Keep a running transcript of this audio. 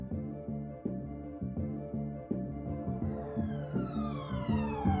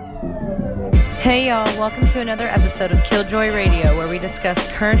Hey y'all, welcome to another episode of Killjoy Radio, where we discuss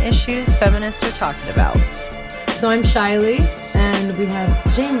current issues feminists are talking about. So I'm Shilee, and we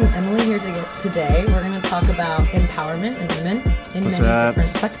have James and Emily here today. We're going to talk about empowerment and women in many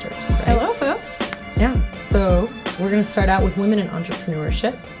different sectors, right? Hello, folks. Yeah, so we're going to start out with women in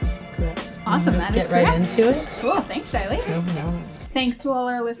entrepreneurship. Correct. Awesome, that is correct. Get right into it. Cool, thanks, Shilee. No. Thanks to all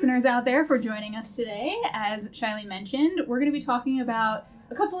our listeners out there for joining us today. As Shilee mentioned, we're going to be talking about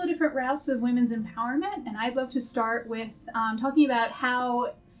a couple of different routes of women's empowerment, and I'd love to start with talking about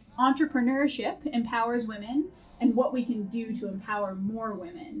how entrepreneurship empowers women and what we can do to empower more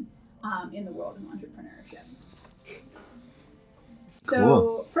women in the world of entrepreneurship.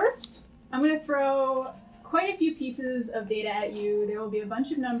 So first, I'm going to throw quite a few pieces of data at you. There will be a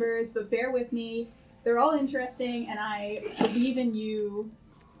bunch of numbers, but bear with me. They're all interesting, and I believe in you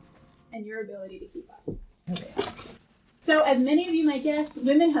and your ability to keep up. Okay. So, as many of you might guess,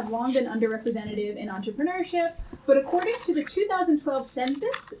 women have long been underrepresented in entrepreneurship, but according to the 2012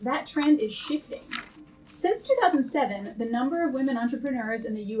 census, that trend is shifting. Since 2007, the number of women entrepreneurs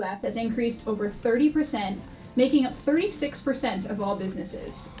in the U.S. has increased over 30%, making up 36% of all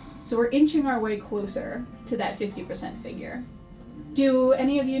businesses. So we're inching our way closer to that 50% figure. Do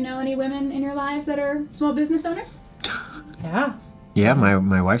any of you know any women in your lives that are small business owners? Yeah. Yeah,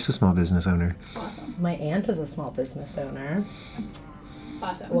 my wife's a small business owner. Awesome. My aunt is a small business owner.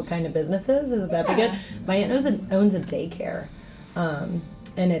 Awesome. What kind of businesses? Is that good? My aunt owns a daycare, and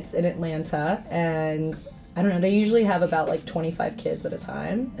it's in Atlanta, and I don't know, they usually have about like 25 kids at a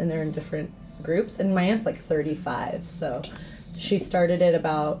time, and they're in different groups, and my aunt's like 35, so she started it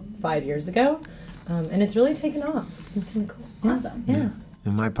about 5 years ago, and it's really taken off. It's been kind of cool. Yeah. Awesome. Yeah.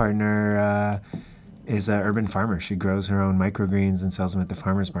 And my partner is an urban farmer. She grows her own microgreens and sells them at the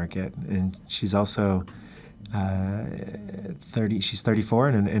farmer's market. And she's also 30. She's 34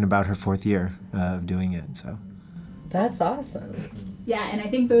 and in about her fourth year of doing it. So that's awesome. Yeah, and I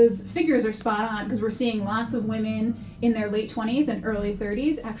think those figures are spot on because we're seeing lots of women in their late 20s and early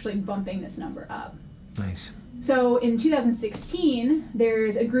 30s actually bumping this number up. Nice. So in 2016,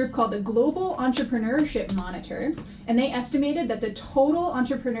 there's a group called the Global Entrepreneurship Monitor, and they estimated that the total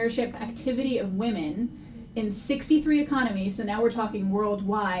entrepreneurship activity of women in 63 economies, so now we're talking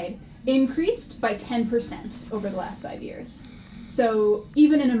worldwide, increased by 10% over the last 5 years. So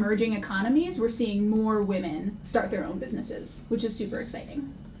even in emerging economies, we're seeing more women start their own businesses, which is super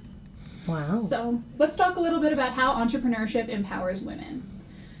exciting. Wow. So let's talk a little bit about how entrepreneurship empowers women.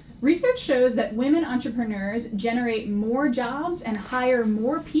 Research shows that women entrepreneurs generate more jobs and hire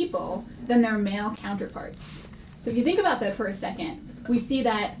more people than their male counterparts. So if you think about that for a second, we see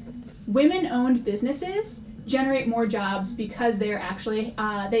that women-owned businesses generate more jobs because they're actually,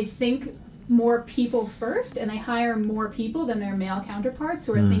 they think more people first, and they hire more people than their male counterparts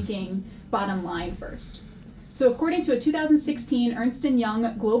who are thinking bottom line first. So according to a 2016 Ernst &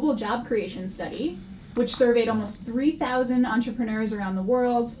 Young Global Job Creation Study, which surveyed almost 3,000 entrepreneurs around the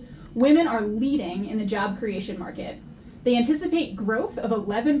world, women are leading in the job creation market. They anticipate growth of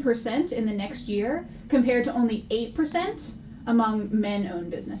 11% in the next year, compared to only 8% among men-owned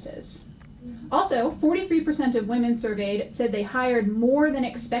businesses. Also, 43% of women surveyed said they hired more than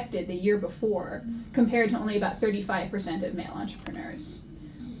expected the year before, compared to only about 35% of male entrepreneurs.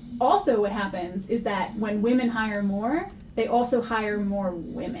 Also, what happens is that when women hire more, they also hire more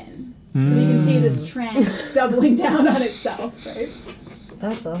women. So we can see this trend doubling down on itself, right?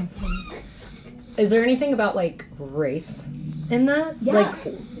 That's awesome. Is there anything about, like, race in that? Yeah.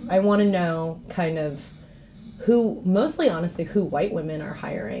 Like, I want to know kind of mostly honestly, who white women are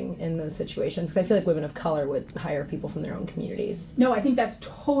hiring in those situations. Because I feel like women of color would hire people from their own communities. No, I think that's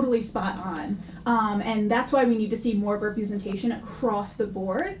totally spot on. And that's why we need to see more representation across the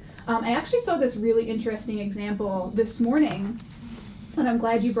board. I actually saw this really interesting example this morning that I'm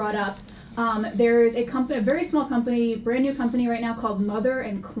glad you brought up. There's a very small company, brand new company right now called Mother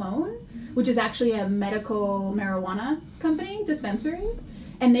and Clone, which is actually a medical marijuana company, dispensary.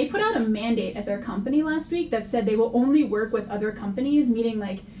 And they put out a mandate at their company last week that said they will only work with other companies, meaning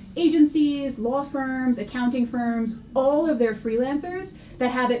like agencies, law firms, accounting firms, all of their freelancers that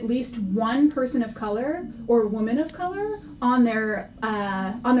have at least one person of color or woman of color on their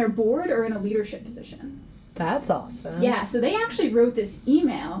board or in a leadership position. That's awesome. Yeah, so they actually wrote this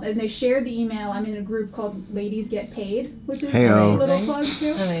email, and they shared the email. I'm in a group called Ladies Get Paid, which is a little plug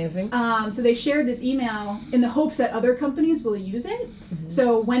too. Amazing. So they shared this email in the hopes that other companies will use it. Mm-hmm.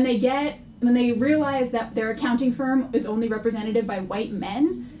 So when they realize that their accounting firm is only represented by white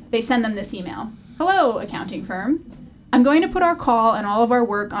men, they send them this email. Hello, accounting firm. I'm going to put our call and all of our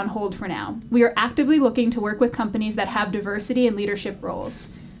work on hold for now. We are actively looking to work with companies that have diversity in leadership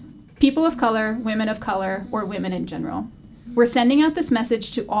roles. people of color, or women in general. We're sending out this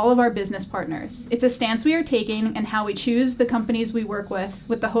message to all of our business partners. It's a stance we are taking and how we choose the companies we work with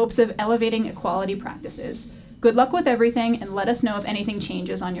the hopes of elevating equality practices. Good luck with everything, and let us know if anything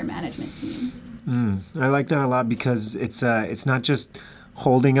changes on your management team. I like that a lot because it's not just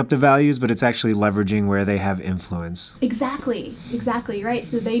holding up the values, but it's actually leveraging where they have influence. Exactly, right?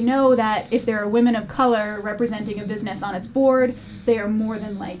 So they know that if there are women of color representing a business on its board, they are more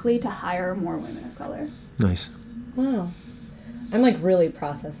than likely to hire more women of color. Nice. Wow. I'm like really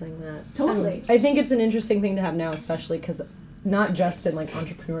processing that. Totally. I think it's an interesting thing to have now, especially because not just in like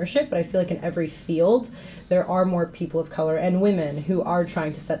entrepreneurship, but I feel like in every field there are more people of color and women who are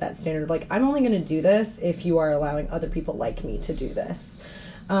trying to set that standard of like, I'm only going to do this if you are allowing other people like me to do this.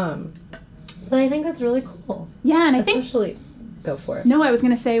 But I think that's really cool. Yeah, and especially go for it. No, I was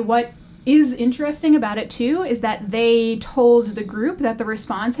going to say what is interesting about it too is that they told the group that the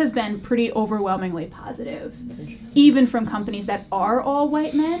response has been pretty overwhelmingly positive. Even from companies that are all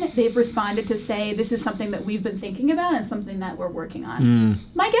white men, they've responded to say this is something that we've been thinking about and something that we're working on.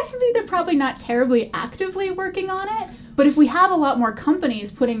 My guess would be they're probably not terribly actively working on it, but if we have a lot more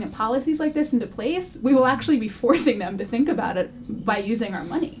companies putting policies like this into place, we will actually be forcing them to think about it by using our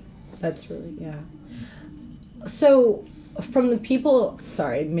money. That's really, yeah. So from the people,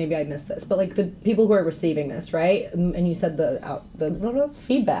 sorry, maybe I missed this, but like the people who are receiving this, right? And you said the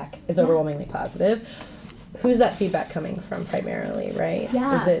feedback is overwhelmingly positive. Who's that feedback coming from primarily, right?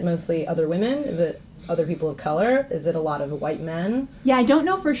 Yeah. Is it mostly other women? Is it other people of color? Is it a lot of white men? Yeah, I don't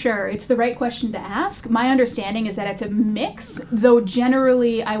know for sure. It's the right question to ask. My understanding is that it's a mix, though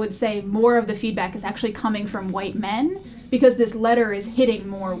generally I would say more of the feedback is actually coming from white men, because this letter is hitting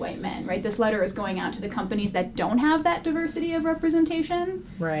more white men, right? This letter is going out to the companies that don't have that diversity of representation.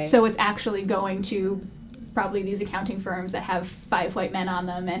 Right. So it's actually going to probably these accounting firms that have 5 white men on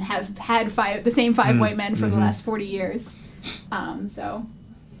them and have had the same 5 white men for the last 40 years. So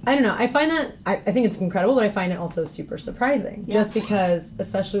I don't know. I find that, I think it's incredible, but I find it also super surprising. Yeah. Just because,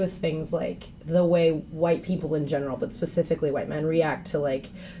 especially with things like the way white people in general, but specifically white men, react to like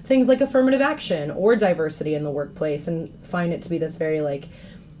things like affirmative action or diversity in the workplace, and find it to be this very like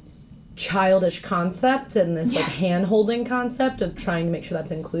childish concept and this like hand-holding concept of trying to make sure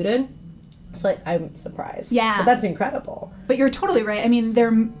that's included. So like, I'm surprised. Yeah. But that's incredible. But you're totally right. I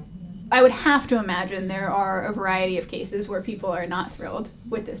mean, I would have to imagine there are a variety of cases where people are not thrilled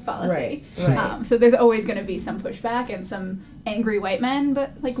with this policy. Right. So there's always going to be some pushback and some angry white men,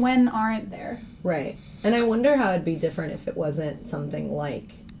 but like when aren't there? Right. And I wonder how it'd be different if it wasn't something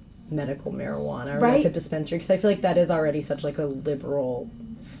like medical marijuana or Right. like a dispensary, because I feel like that is already such like a liberal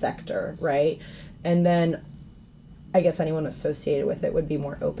sector, right? And then I guess anyone associated with it would be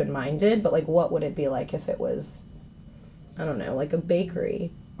more open-minded, but like what would it be like if it was, I don't know, like a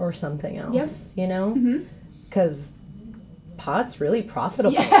bakery or something else, you know? Because pot's really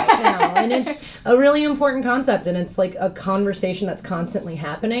profitable right now, and it's a really important concept, and it's like a conversation that's constantly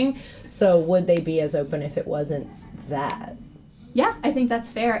happening. So would they be as open if it wasn't that? Yeah, I think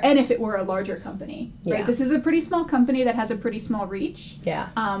that's fair. And if it were a larger company, right? Yeah. This is a pretty small company that has a pretty small reach. Yeah.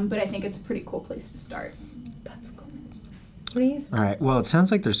 But I think it's a pretty cool place to start. That's cool. What do you think? All right. Well, it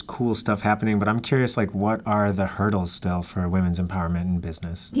sounds like there's cool stuff happening, but I'm curious, like, what are the hurdles still for women's empowerment in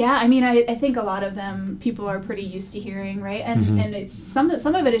business? Yeah, I mean, I think a lot of them people are pretty used to hearing, right? And it's some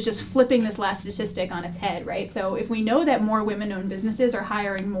of it is just flipping this last statistic on its head, right? So if we know that more women-owned businesses are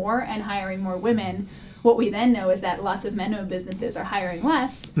hiring more and hiring more women, what we then know is that lots of men-owned businesses are hiring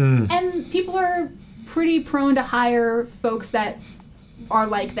less, and people are pretty prone to hire folks that are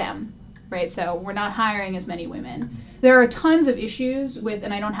like them, right? So we're not hiring as many women. There are tons of issues with,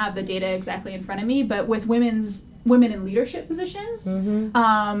 and I don't have the data exactly in front of me, but with women in leadership positions,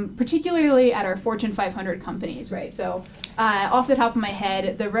 particularly at our Fortune 500 companies, right? So off the top of my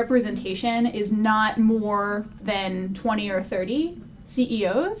head, the representation is not more than 20 or 30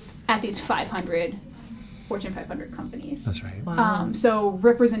 CEOs at these 500 Fortune 500 companies. That's right. Wow. So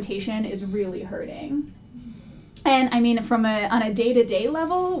representation is really hurting. And I mean, on a day-to-day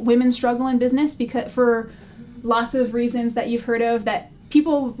level, women struggle in business because for lots of reasons that you've heard of that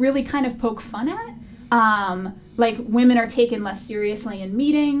people really kind of poke fun at. Like women are taken less seriously in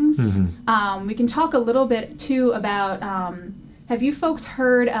meetings. We can talk a little bit too about, have you folks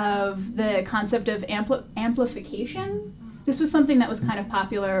heard of the concept of amplification? This was something that was kind of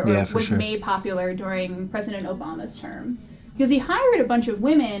popular, or was made popular during President Obama's term. Because he hired a bunch of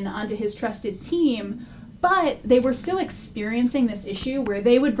women onto his trusted team, but they were still experiencing this issue where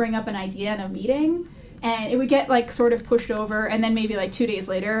they would bring up an idea in a meeting, and it would get like sort of pushed over, and then maybe like 2 days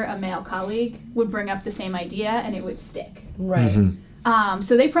later, a male colleague would bring up the same idea, and it would stick. Right.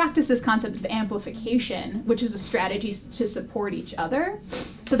 So they practice this concept of amplification, which is a strategy to support each other,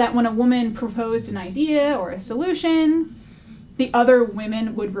 so that when a woman proposed an idea or a solution, the other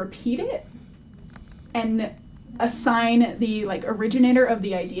women would repeat it and assign the originator of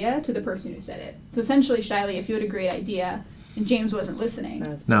the idea to the person who said it. So essentially, Shilee, if you had a great idea and James wasn't listening,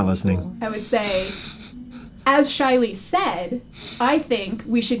 not listening, I would say, as Shilee said, I think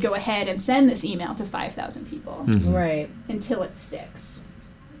we should go ahead and send this email to 5,000 people. Mm-hmm. Right. Until it sticks.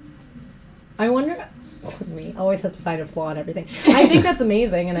 I wonder... Me always has to find a flaw in everything. I think that's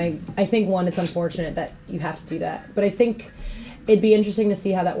amazing, and I think, one, it's unfortunate that you have to do that. But I think it'd be interesting to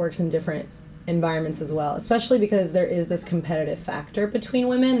see how that works in different environments as well, especially because there is this competitive factor between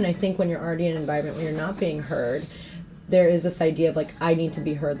women, and I think when you're already in an environment where you're not being heard, there is this idea of I need to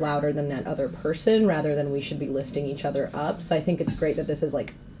be heard louder than that other person rather than we should be lifting each other up. So I think it's great that this is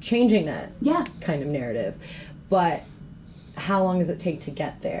changing that kind of narrative. But how long does it take to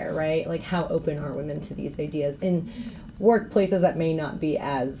get there, right? How open are women to these ideas in workplaces that may not be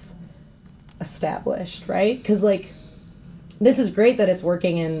as established, right? Because this is great that it's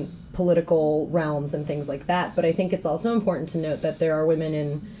working in political realms and things like that, but I think it's also important to note that there are women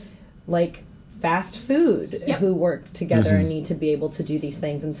in fast food who work together and need to be able to do these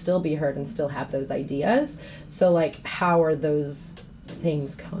things and still be heard and still have those ideas. So how are those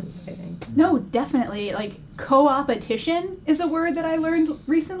things coinciding? No, definitely. Co-opetition is a word that I learned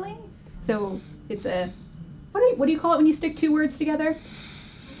recently. So it's a, what do you call it when you stick two words together?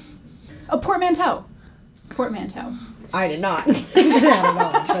 A portmanteau. Portmanteau. I did not.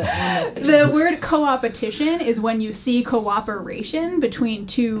 The word co-opetition is when you see cooperation between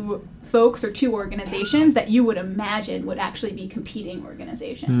two folks or two organizations that you would imagine would actually be competing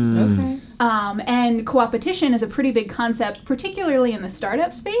organizations. Okay. And co-opetition is a pretty big concept, particularly in the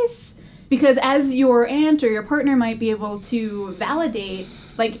startup space, because as your aunt or your partner might be able to validate,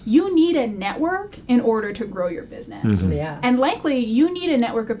 you need a network in order to grow your business. Yeah. And likely you need a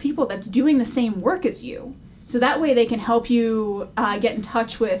network of people that's doing the same work as you. So that way they can help you get in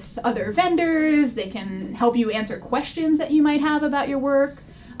touch with other vendors, they can help you answer questions that you might have about your work.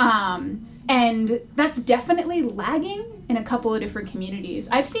 And that's definitely lagging in a couple of different communities.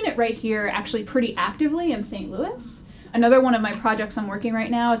 I've seen it right here actually pretty actively in St. Louis. Another one of my projects I'm working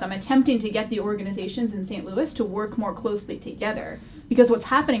right now is I'm attempting to get the organizations in St. Louis to work more closely together. Because what's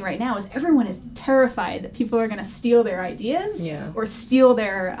happening right now is everyone is terrified that people are going to steal their ideas or steal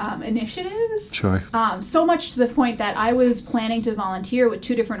their initiatives. Sure. So much to the point that I was planning to volunteer with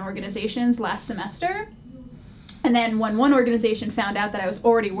 2 different organizations last semester. And then when one organization found out that I was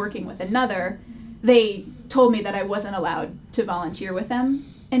already working with another, they told me that I wasn't allowed to volunteer with them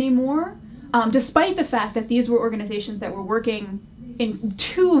anymore, despite the fact that these were organizations that were working in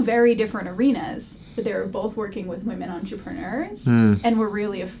 2 very different arenas, but they were both working with women entrepreneurs and were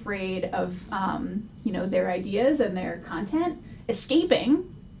really afraid of their ideas and their content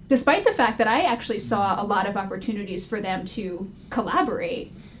escaping, despite the fact that I actually saw a lot of opportunities for them to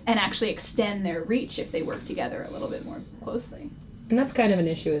collaborate and actually extend their reach if they work together a little bit more closely. And that's kind of an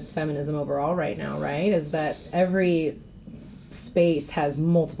issue with feminism overall right now, right? Is that every space has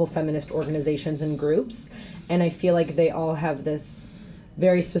multiple feminist organizations and groups, and I feel like they all have this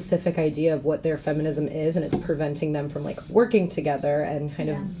very specific idea of what their feminism is, and it's preventing them from working together and kind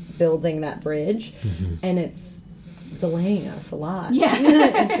of building that bridge, and it's delaying us a lot.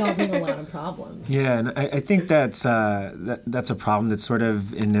 And causing a lot of problems. Yeah, and I think that's a problem that's sort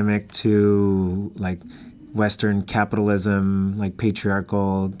of endemic to Western capitalism,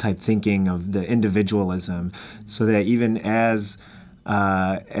 patriarchal type thinking of the individualism, so that even as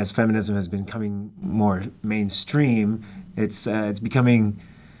feminism has been becoming more mainstream, it's becoming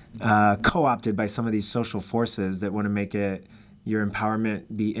co-opted by some of these social forces that want to make your empowerment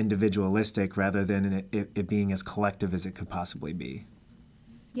be individualistic rather than it being as collective as it could possibly be.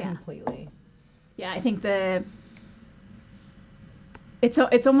 Yeah, completely. Yeah, I think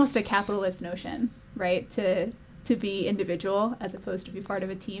it's almost a capitalist notion, right? To be individual as opposed to be part of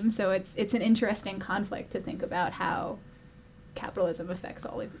a team. So it's an interesting conflict to think about how capitalism affects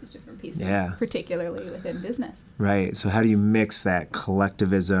all of these different pieces, particularly within business. Right. So how do you mix that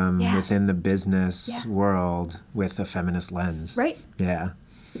collectivism within the business world with a feminist lens? Right. Yeah.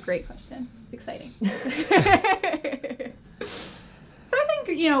 It's a great question. It's exciting. So I think,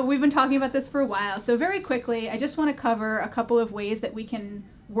 we've been talking about this for a while. So very quickly, I just want to cover a couple of ways that we can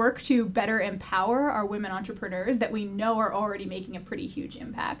work to better empower our women entrepreneurs that we know are already making a pretty huge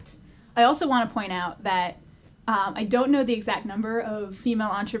impact. I also want to point out that I don't know the exact number of female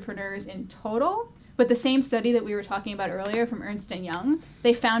entrepreneurs in total, But the same study that we were talking about earlier from Ernst & Young,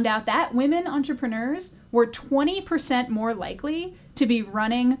 they found out that women entrepreneurs were 20% more likely to be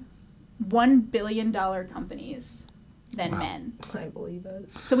running $1 billion companies than men. I believe it.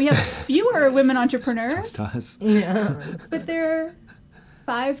 So we have fewer women entrepreneurs, Yeah. but they're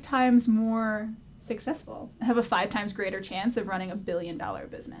 5 times more successful, have a 5 times greater chance of running $1 billion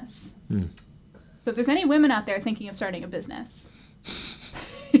business. So if there's any women out there thinking of starting a business,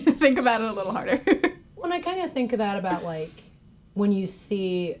 think about it a little harder. When I kind of think about like when you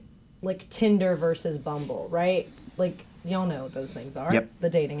see like Tinder versus Bumble, right? Like y'all know what those things are. Yep. The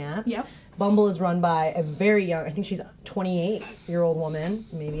dating apps. Yep. Bumble is run by a very young, I think she's a 28-year-old woman,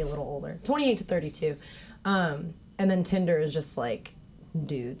 maybe a little older, 28 to 32. And then Tinder is just like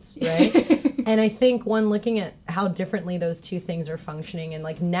dudes, right? And I think when looking at how differently those two things are functioning, and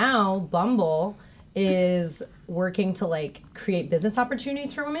like now Bumble is working to like create business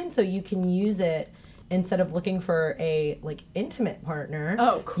opportunities for women, so you can use it instead of looking for a like intimate partner.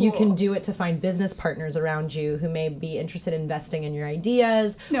 Oh, cool. You can do it to find business partners around you who may be interested in investing in your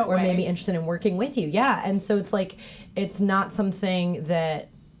ideas or way. maybe interested in working with you. Yeah, and so it's like it's not something that,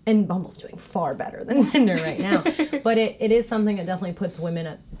 and Bumble's doing far better than Tinder right now, but it is something that definitely puts women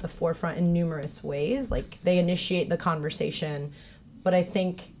at the forefront in numerous ways. Like they initiate the conversation, but I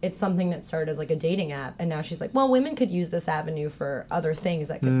think it's something that started as like a dating app, and now she's like, well, women could use this avenue for other things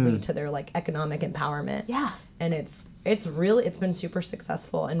that could lead to their like economic empowerment. Yeah. And it's been super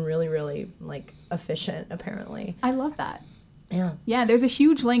successful and really, really like efficient apparently. I love that. Yeah. Yeah, there's a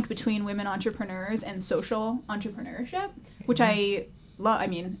huge link between women entrepreneurs and social entrepreneurship, which I love. I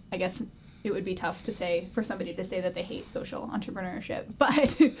mean, I guess it would be tough to say for somebody to say that they hate social entrepreneurship,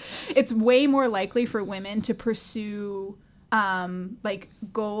 but it's way more likely for women to pursue like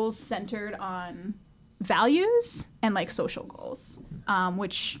goals centered on values and like social goals,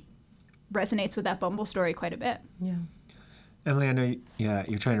 which resonates with that Bumble story quite a bit. Yeah. Emily, I know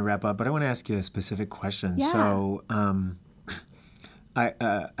you're trying to wrap up, but I want to ask you a specific question. Yeah. So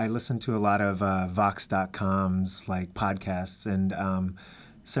I listen to a lot of Vox.com's like podcasts, and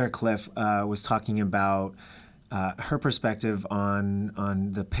Sarah Cliff was talking about her perspective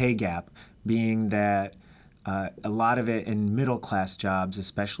on the pay gap, being that a lot of it in middle class jobs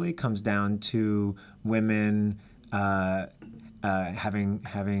especially comes down to women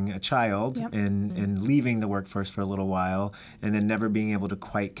having a child Yep. and leaving the workforce for a little while, and then never being able to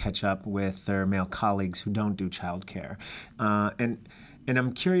quite catch up with their male colleagues who don't do childcare. And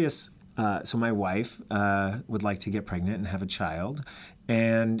I'm curious. So my wife would like to get pregnant and have a child,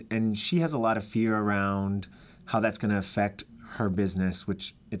 and she has a lot of fear around how that's going to affect her business,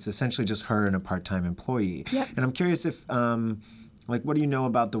 which it's essentially just her and a part-time employee. Yep. And I'm curious if, like, what do you know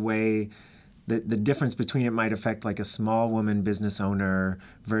about the way the difference between it might affect like a small woman business owner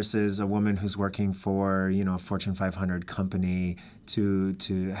versus a woman who's working for, a Fortune 500 company to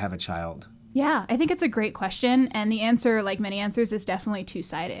have a child? Yeah, I think it's a great question, and the answer, like many answers, is definitely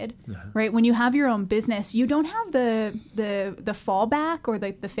two-sided, right? When you have your own business, you don't have the fallback or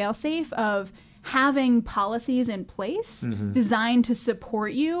the fail-safe of having policies in place designed to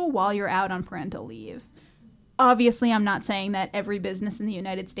support you while you're out on parental leave. Obviously, I'm not saying that every business in the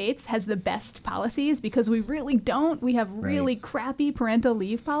United States has the best policies, because we really don't. We have really crappy parental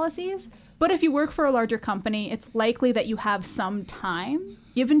leave policies. But if you work for a larger company, it's likely that you have some time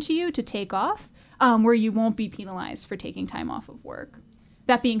given to you to take off, where you won't be penalized for taking time off of work.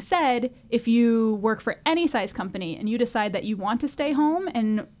 That being said, if you work for any size company and you decide that you want to stay home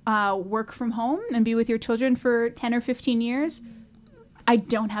and work from home and be with your children for 10 or 15 years, I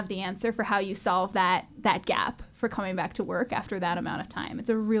don't have the answer for how you solve that gap for coming back to work after that amount of time. It's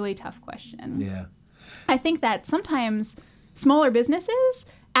a really tough question. Yeah. I think that sometimes smaller businesses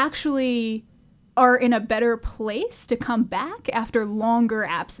actually are in a better place to come back after longer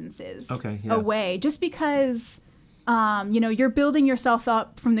absences away, just because you're building yourself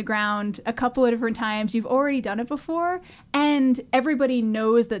up from the ground a couple of different times. You've already done it before, and everybody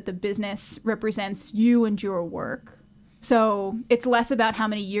knows that the business represents you and your work. So it's less about how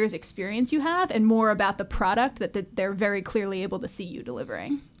many years experience you have and more about the product that they're very clearly able to see you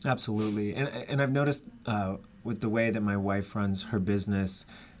delivering. Absolutely. And I've noticed with the way that my wife runs her business,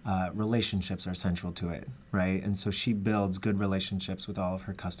 relationships are central to it, right? And so she builds good relationships with all of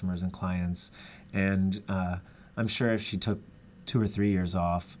her customers and clients. And I'm sure if she took 2 or 3 years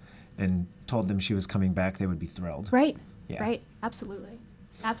off and told them she was coming back, they would be thrilled. Right. Yeah. Right. Absolutely.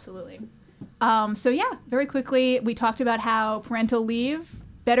 So yeah, very quickly, we talked about how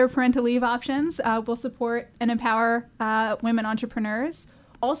better parental leave options will support and empower women entrepreneurs.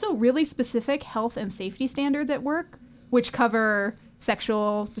 Also, really specific health and safety standards at work, which cover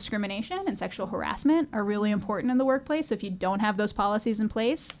Sexual discrimination and sexual harassment are really important in the workplace. So if you don't have those policies in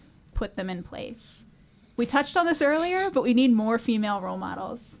place, put them in place. We touched on this earlier, but we need more female role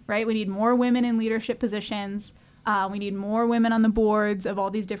models, right? We need more women in leadership positions. We need more women on the boards of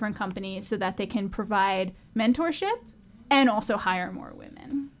all these different companies so that they can provide mentorship and also hire more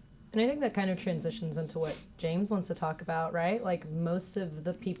women. And I think that kind of transitions into what James wants to talk about, right? Like, most of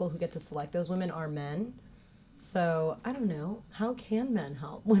the people who get to select those women are men. So, I don't know, how can men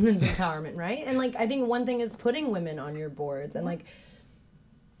help women's empowerment, right? And, like, I think one thing is putting women on your boards. And, like,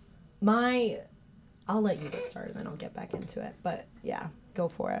 I'll let you get started, then I'll get back into it. But, yeah, go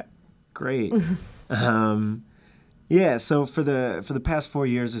for it. Great. Yeah, so for the past 4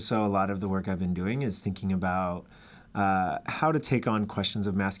 years or so, a lot of the work I've been doing is thinking about how to take on questions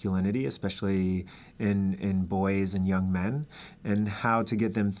of masculinity, especially in boys and young men, and how to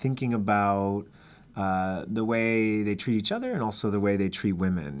get them thinking about the way they treat each other and also the way they treat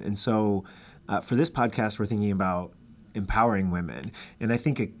women. And so for this podcast, we're thinking about empowering women. And I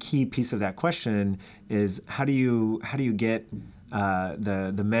think a key piece of that question is how do you get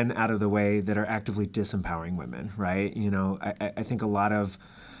the men out of the way that are actively disempowering women, right? You know, I think a lot of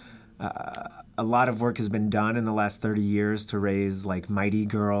work has been done in the last 30 years to raise like mighty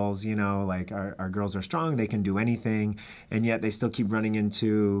girls, you know, like our girls are strong, they can do anything, and yet they still keep running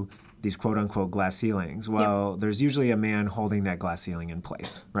into these quote unquote glass ceilings. Well, There's usually a man holding that glass ceiling in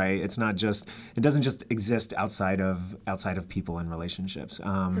place, right? It doesn't just exist outside of people and relationships.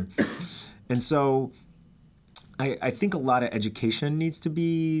 And so I think a lot of education needs to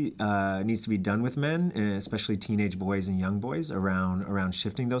be done with men, especially teenage boys and young boys, around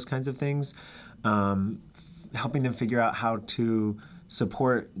shifting those kinds of things, helping them figure out how to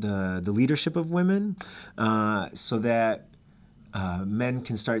support the leadership of women, so that men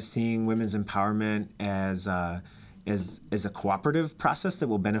can start seeing women's empowerment as a cooperative process that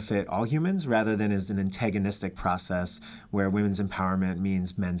will benefit all humans rather than as an antagonistic process where women's empowerment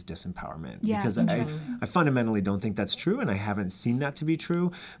means men's disempowerment. Yeah, because I fundamentally don't think that's true, and I haven't seen that to be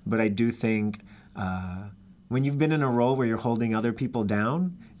true. But I do think when you've been in a role where you're holding other people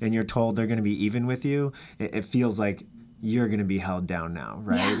down and you're told they're going to be even with you, it feels like you're going to be held down now,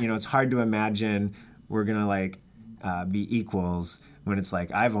 right? Yeah. You know, it's hard to imagine we're going to be equals when it's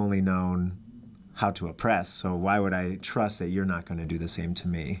like I've only known how to oppress, so why would I trust that you're not going to do the same to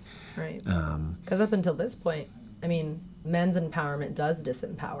me? Right. Because up until this point, I mean, men's empowerment does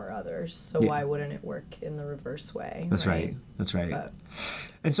disempower others, so why wouldn't it work in the reverse way? That's right. That's right.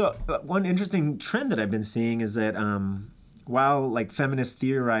 And so one interesting trend that I've been seeing is that while like feminist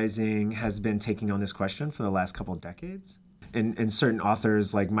theorizing has been taking on this question for the last couple of decades, and certain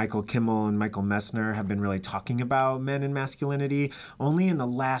authors like Michael Kimmel and Michael Messner have been really talking about men and masculinity, only in the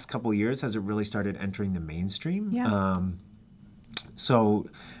last couple of years has it really started entering the mainstream. Yeah. So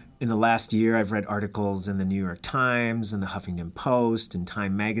in the last year, I've read articles in the New York Times and the Huffington Post and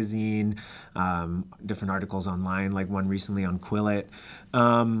Time Magazine, different articles online, like one recently on Quillette.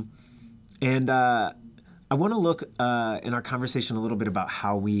 And I want to look in our conversation a little bit about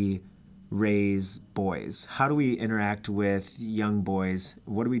how we raise boys. How do we interact with young boys?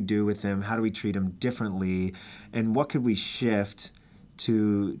 What do we do with them? How do we treat them differently? And what could we shift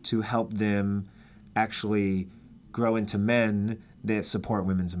to help them actually grow into men that support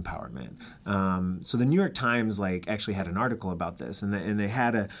women's empowerment? So the New York Times actually had an article about this, and they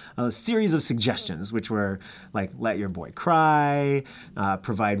had a series of suggestions, which were like, let your boy cry,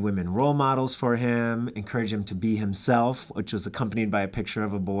 provide women role models for him, encourage him to be himself, which was accompanied by a picture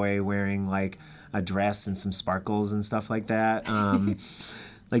of a boy wearing like a dress and some sparkles and stuff like that.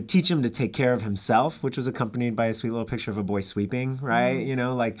 Like teach him to take care of himself, which was accompanied by a sweet little picture of a boy sweeping, right? Mm-hmm. You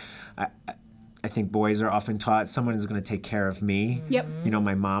know, like I think boys are often taught someone is going to take care of me. Yep. You know,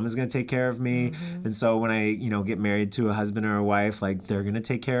 my mom is going to take care of me. And so when I, get married to a husband or a wife, like they're going to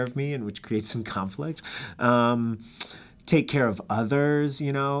take care of me, and which creates some conflict. Take care of others,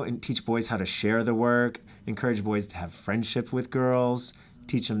 and teach boys how to share the work. Encourage boys to have friendship with girls.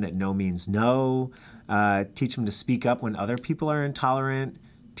 Teach them that no means no. Teach them to speak up when other people are intolerant.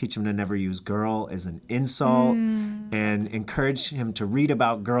 Teach him to never use girl as an insult. And encourage him to read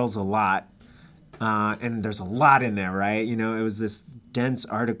about girls a lot. And there's a lot in there, right? It was this dense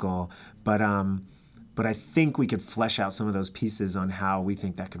article, but I think we could flesh out some of those pieces on how we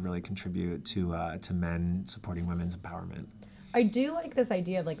think that could really contribute to men supporting women's empowerment. I do like this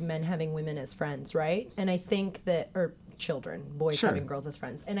idea of like men having women as friends, right? And I think that, or children, boys having girls as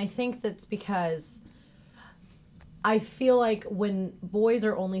friends. And I think that's because I feel like when boys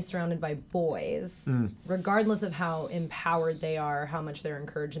are only surrounded by boys, regardless of how empowered they are, how much they're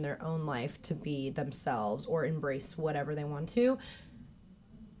encouraged in their own life to be themselves or embrace whatever they want to,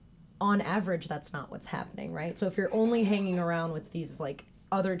 on average, that's not what's happening, right? So if you're only hanging around with these like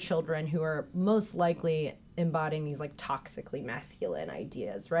other children who are most likely embodying these like toxically masculine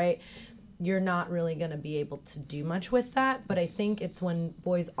ideas, right? You're not really going to be able to do much with that. But I think it's when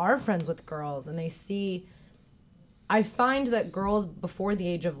boys are friends with girls and they see, I find that girls before the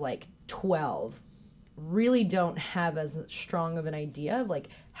age of like 12 really don't have as strong of an idea of like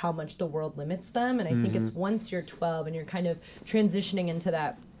how much the world limits them. And I think it's once you're 12 and you're kind of transitioning into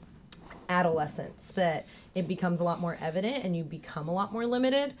that adolescence that it becomes a lot more evident and you become a lot more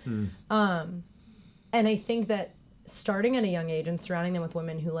limited. And I think that starting at a young age and surrounding them with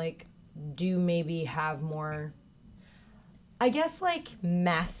women who like do maybe have more, I guess, like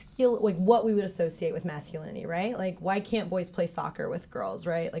masculine, like what we would associate with masculinity, right? Like why can't boys play soccer with girls,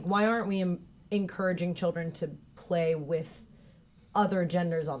 right? Like why aren't we encouraging children to play with other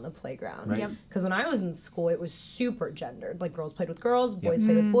genders on the playground? Right. Because when I was in school, it was super gendered. Like girls played with girls, boys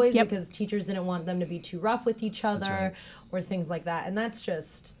played with boys, because teachers didn't want them to be too rough with each other or things like that. And that's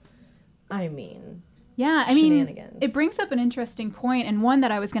just, I mean, yeah, I mean, shenanigans. it brings up an interesting point, and one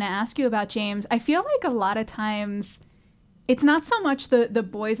that I was going to ask you about, James. I feel like a lot of times it's not so much the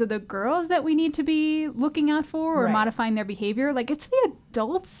boys or the girls that we need to be looking out for or modifying their behavior. Like, it's the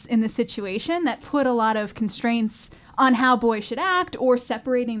adults in the situation that put a lot of constraints on how boys should act or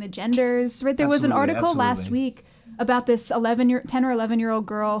separating the genders. Right? There was an article last week about this 10 or 11-year-old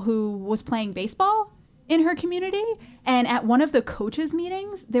girl who was playing baseball in her community, and at one of the coaches'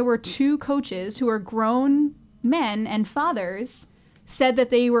 meetings, there were two coaches who are grown men and fathers said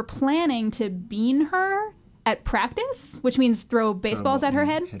that they were planning to bean her at practice, which means throw baseballs at her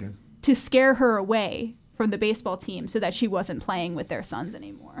head, to scare her away from the baseball team so that she wasn't playing with their sons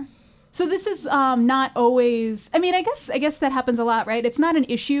anymore. So this is not always, I mean, I guess that happens a lot, right? It's not an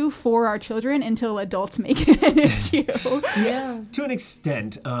issue for our children until adults make it an issue. Yeah. To an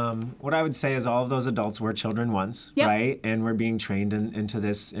extent, what I would say is all of those adults were children once, right? And we're being trained into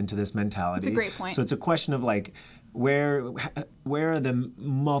this mentality. That's a great point. So it's a question of like, where are the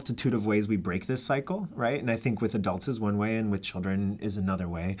multitude of ways we break this cycle, right? And I think with adults is one way and with children is another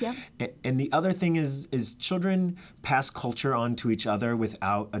way. Yep. And the other thing is children pass culture on to each other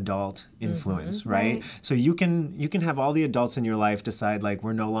without adult influence, right? So you can have all the adults in your life decide like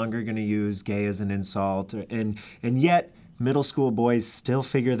we're no longer going to use gay as an insult, and yet middle school boys still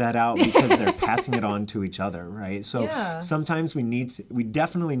figure that out because they're passing it on to each other, right? So sometimes we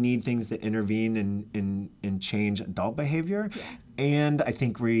definitely need things that intervene and change adult behavior. And I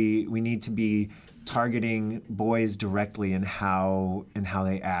think we need to be targeting boys directly in how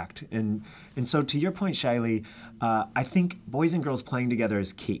they act. And so to your point, Shilee, I think boys and girls playing together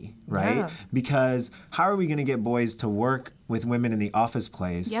is key, right? Yeah. Because how are we going to get boys to work with women in the office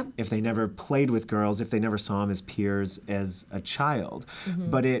place if they never played with girls, if they never saw them as peers as a child?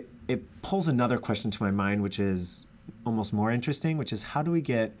 But it pulls another question to my mind, which is almost more interesting, which is how do we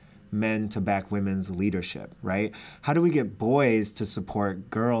get men to back women's leadership, right? How do we get boys to support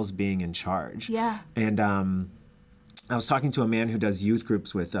girls being in charge? Yeah. And I was talking to a man who does youth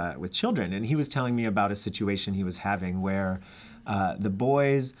groups with children, and he was telling me about a situation he was having where the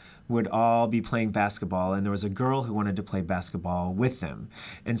boys would all be playing basketball, and there was a girl who wanted to play basketball with them.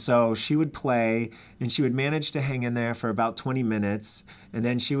 And so she would play, and she would manage to hang in there for about 20 minutes, and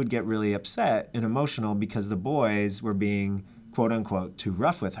then she would get really upset and emotional because the boys were being quote unquote too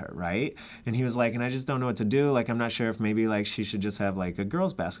rough with her, right? And he was like, and I just don't know what to do. Like, I'm not sure if maybe like she should just have like a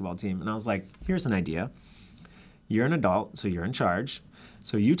girls basketball team. And I was like, here's an idea. You're an adult, so you're in charge.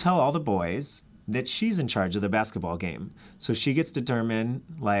 So you tell all the boys that she's in charge of the basketball game. So she gets to determine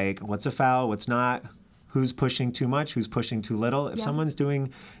like what's a foul, what's not, who's pushing too much, who's pushing too little. If someone's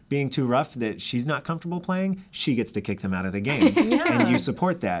being too rough that she's not comfortable playing, she gets to kick them out of the game. And you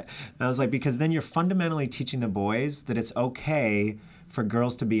support that. And I was like, because then you're fundamentally teaching the boys that it's okay for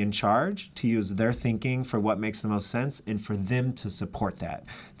girls to be in charge, to use their thinking for what makes the most sense, and for them to support that.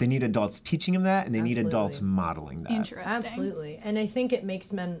 They need adults teaching them that, and they need adults modeling that. Interesting. Absolutely. And I think it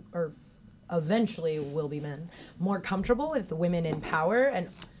makes men, or eventually will be men, more comfortable with women in power and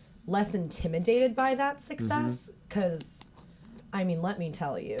less intimidated by that success. Because, I mean, let me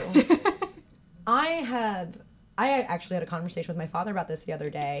tell you, I actually had a conversation with my father about this the other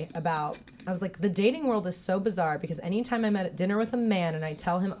day I was like, the dating world is so bizarre because anytime I'm at dinner with a man and I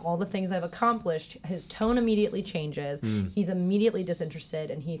tell him all the things I've accomplished, his tone immediately changes. He's immediately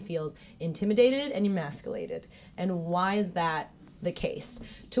disinterested and he feels intimidated and emasculated. And why is that the case?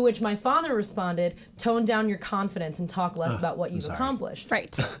 To which my father responded, tone down your confidence and talk less about what you've accomplished.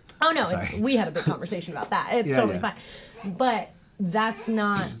 Right. Oh, no, we had a big conversation about that. It's totally fine. But that's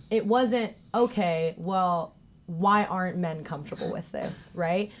not, it wasn't, okay, well, why aren't men comfortable with this,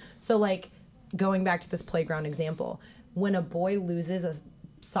 right? So, like, going back to this playground example, when a boy loses a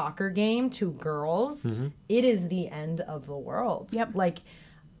soccer game to girls, it is the end of the world. Yep. Like,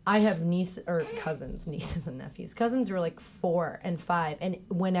 I have nieces and nephews. Cousins who are like 4 and 5, and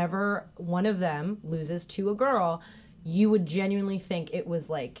whenever one of them loses to a girl, you would genuinely think it was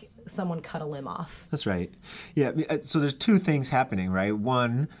like someone cut a limb off. That's right. Yeah, so there's two things happening, right?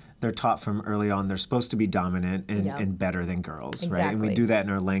 One, they're taught from early on they're supposed to be dominant and better than girls, right? And we do that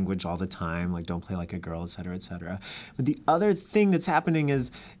in our language all the time, like don't play like a girl, et cetera, et cetera. But the other thing that's happening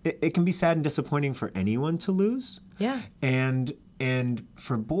is it can be sad and disappointing for anyone to lose. Yeah. And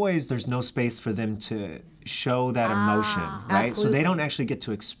for boys, there's no space for them to show that emotion, right? Absolutely. So they don't actually get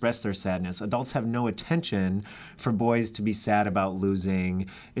to express their sadness. Adults have no attention for boys to be sad about losing,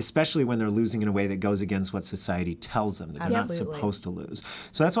 especially when they're losing in a way that goes against what society tells them that they're not supposed to lose.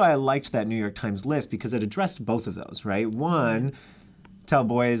 So that's why I liked that New York Times list, because it addressed both of those, right? One, tell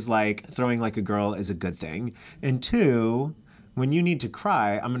boys like throwing like a girl is a good thing. And two, when you need to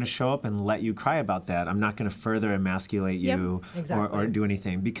cry, I'm going to show up and let you cry about that. I'm not going to further emasculate you or do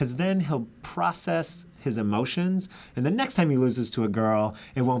anything, because then he'll process his emotions, and the next time he loses to a girl,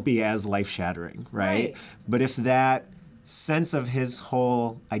 it won't be as life-shattering, right? But if that sense of his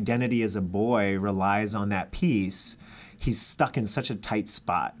whole identity as a boy relies on that piece, he's stuck in such a tight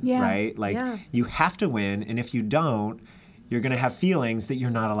spot, right? Like, you have to win, and if you don't, you're going to have feelings that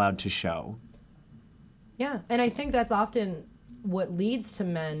you're not allowed to show. Yeah, and I think that's often what leads to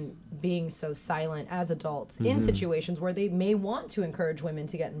men being so silent as adults in situations where they may want to encourage women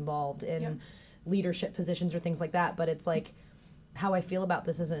to get involved in leadership positions or things like that, but it's like, how I feel about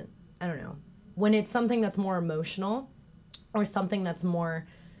this isn't, I don't know, when it's something that's more emotional or something that's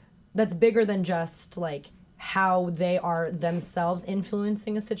bigger than just like how they are themselves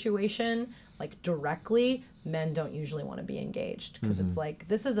influencing a situation, like directly, men don't usually want to be engaged, because it's like,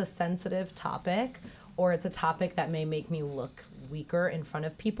 this is a sensitive topic, or it's a topic that may make me look weaker in front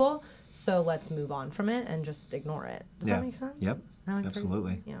of people, so let's move on from it and just ignore it. Does that make sense? Yep.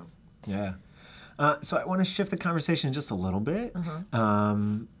 Absolutely. Yeah. So I want to shift the conversation just a little bit,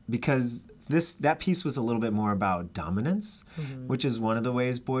 because that piece was a little bit more about dominance, which is one of the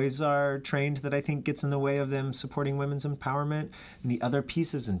ways boys are trained that I think gets in the way of them supporting women's empowerment. And the other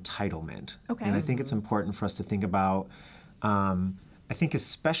piece is entitlement. Okay. And I think it's important for us to think about, I think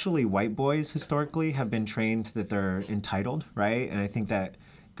especially white boys historically have been trained that they're entitled, right? And I think that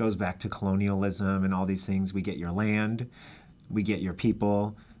goes back to colonialism and all these things. We get your land, we get your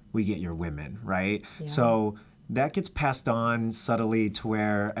people, we get your women, right? Yeah. So that gets passed on subtly to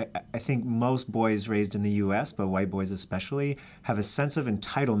where I think most boys raised in the U.S., but white boys especially, have a sense of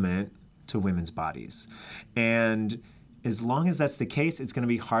entitlement to women's bodies. And as long as that's the case, it's going to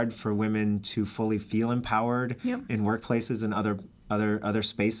be hard for women to fully feel empowered in workplaces and other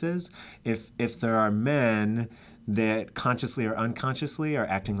spaces if there are men that consciously or unconsciously are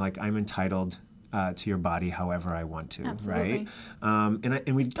acting like I'm entitled to your body however I want to, right?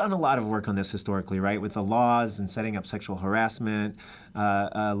 And we've done a lot of work on this historically, right? With the laws and setting up sexual harassment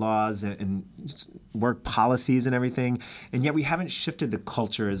laws and work policies and everything. And yet we haven't shifted the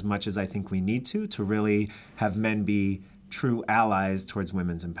culture as much as I think we need to really have men be true allies towards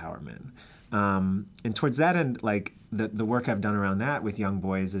women's empowerment. And towards that end, like the work I've done around that with young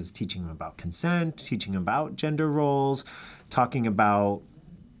boys is teaching them about consent, teaching them about gender roles, talking about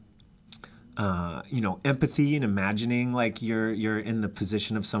empathy and imagining like you're in the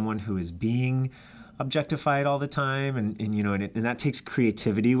position of someone who is being objectified all the time, and that takes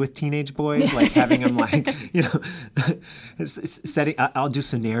creativity with teenage boys, like having them like setting. I'll do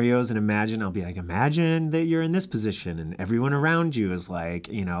scenarios and imagine that you're in this position and everyone around you is like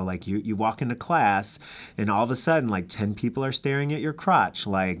you walk into class and all of a sudden like 10 people are staring at your crotch,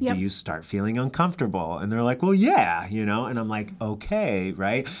 like do you start feeling uncomfortable? And they're like, well, yeah, and I'm like, okay,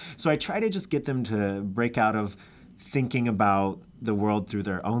 right? So I try to just get them to break out of thinking about the world through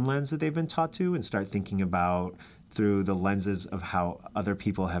their own lens that they've been taught to and start thinking about through the lenses of how other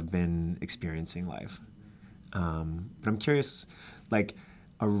people have been experiencing life. But I'm curious, like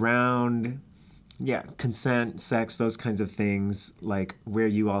around, consent, sex, those kinds of things, like where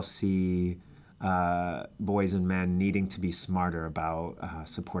you all see boys and men needing to be smarter about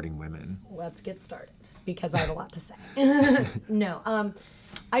supporting women. Let's get started, because I have a lot to say. No,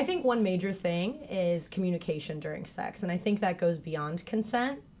 I think one major thing is communication during sex, and I think that goes beyond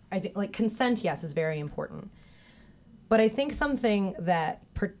consent. I think like consent, yes, is very important. But I think something that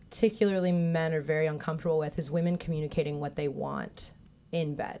particularly men are very uncomfortable with is women communicating what they want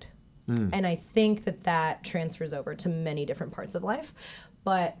in bed. And I think that transfers over to many different parts of life.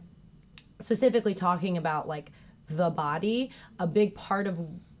 But specifically talking about like the body, a big part of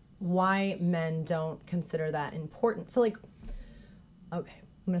why men don't consider that important. So like, okay,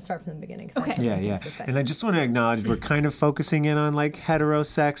 I'm gonna start from the beginning. 'Cause I have some Yeah, things to say. And I just want to acknowledge we're kind of focusing in on like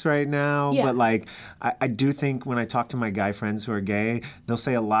heterosex right now, Yes. but like I do think when I talk to my guy friends who are gay, they'll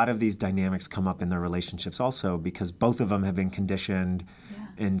say a lot of these dynamics come up in their relationships also because both of them have been conditioned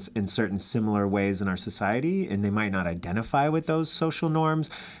in certain similar ways in our society, and they might not identify with those social norms,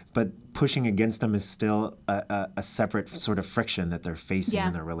 but pushing against them is still a separate sort of friction that they're facing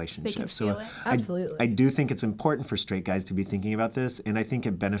in their relationship. feel it. Absolutely. I do think it's important for straight guys to be thinking about this, and I think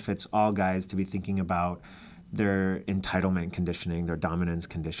it benefits all guys to be thinking about their entitlement conditioning, their dominance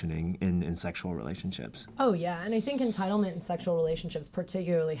conditioning in sexual relationships. Oh yeah, and I think entitlement in sexual relationships,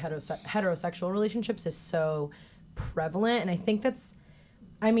 particularly heterosexual relationships, is so prevalent, and I think that's,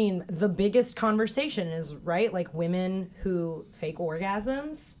 I mean, the biggest conversation is, right, like women who fake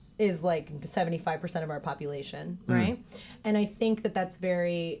orgasms is like 75% of our population, right? And I think that that's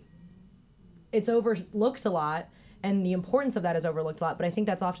it's overlooked a lot, and the importance of that is overlooked a lot, but I think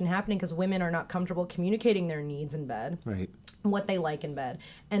that's often happening because women are not comfortable communicating their needs in bed, Right. what they like in bed.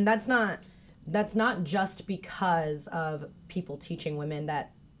 And that's not just because of people teaching women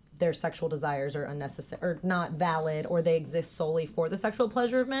that their sexual desires are unnecessary or not valid, or they exist solely for the sexual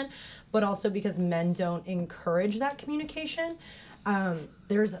pleasure of men, but also because men don't encourage that communication.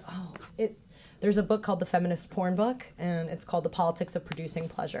 There's a book called The Feminist Porn Book, and it's called The Politics of Producing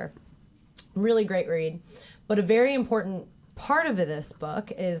Pleasure. Really great read. But a very important part of this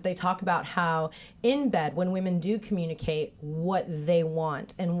book is they talk about how in bed, when women do communicate what they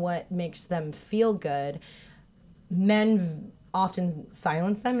want and what makes them feel good, men often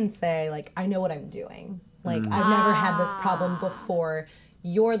silence them and say, like, I know what I'm doing. Like, I've never had this problem before.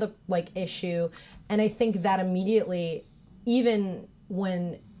 You're the, like, issue. And I think that immediately, even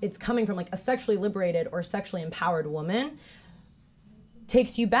when it's coming from, like, a sexually liberated or sexually empowered woman,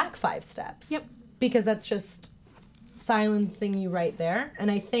 takes you back 5 steps. Yep. Because that's just silencing you right there. And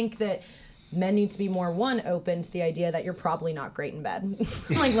I think that men need to be more, open to the idea that you're probably not great in bed.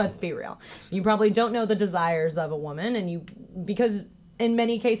 Like, let's be real. You probably don't know the desires of a woman, and because in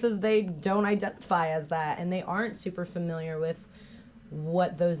many cases they don't identify as that, and they aren't super familiar with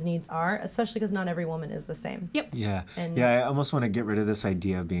what those needs are, especially because not every woman is the same. Yep. Yeah. And- I almost want to get rid of this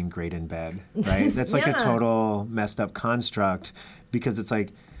idea of being great in bed, right? That's like a total messed up construct, because it's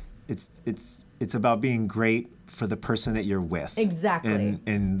like it's about being great for the person that you're with. Exactly.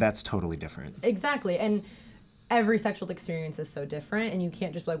 And that's totally different. Exactly. And every sexual experience is so different, and you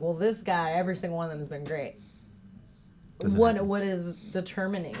can't just be like, well, this guy, every single one of them has been great. What is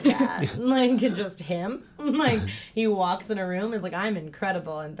determining that? Like, just him? Like, he walks in a room and is like, I'm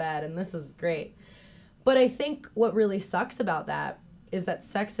incredible in bed and this is great. But I think what really sucks about that is that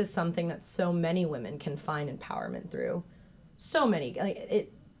sex is something that so many women can find empowerment through. So many. Like,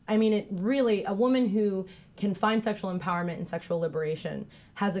 it really, a woman who can find sexual empowerment and sexual liberation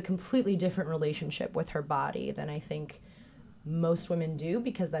has a completely different relationship with her body than I think most women do,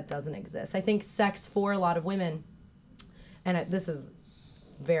 because that doesn't exist. I think sex for a lot of women, and this is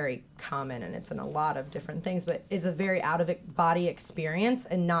very common and it's in a lot of different things, but it's a very out-of-body experience,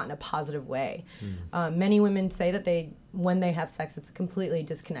 and not in a positive way. Many women say that when they have sex, it's a completely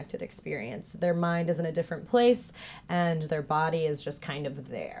disconnected experience. Their mind is in a different place and their body is just kind of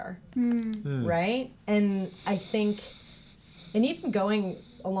there, right? And I think, and even going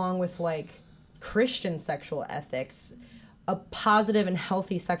along with like Christian sexual ethics, a positive and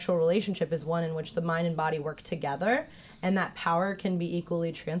healthy sexual relationship is one in which the mind and body work together, and that power can be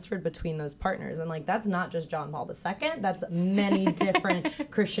equally transferred between those partners. And like, that's not just John Paul II, that's many different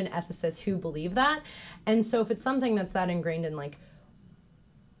Christian ethicists who believe that. And so if it's something that's that ingrained in, like,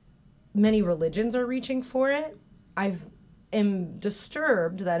 many religions are reaching for it, I am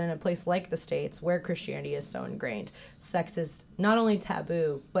disturbed that in a place like the States, where Christianity is so ingrained, sex is not only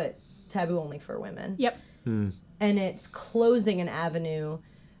taboo, but taboo only for women. Yep. And it's closing an avenue,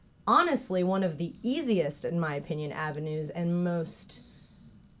 honestly, one of the easiest, in my opinion, avenues and most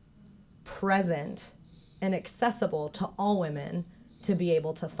present and accessible to all women to be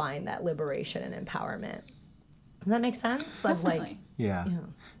able to find that liberation and empowerment. Does that make sense? Of like, Yeah.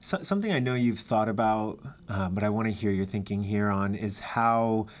 So, something I know you've thought about, but I want to hear your thinking here on, is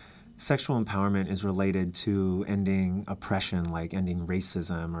how sexual empowerment is related to ending oppression, like ending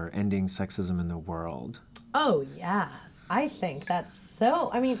racism or ending sexism in the world. oh yeah, I think that's so,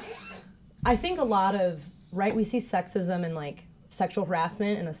 I mean, I think a lot of, right, we see sexism and like sexual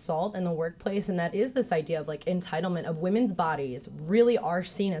harassment and assault in the workplace, and that is this idea of like entitlement of women's bodies really are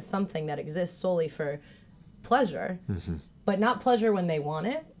seen as something that exists solely for pleasure. but not pleasure when they want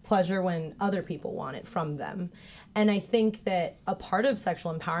it, pleasure when other people want it from them. And I think that a part of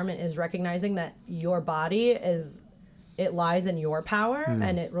sexual empowerment is recognizing that your body it lies in your power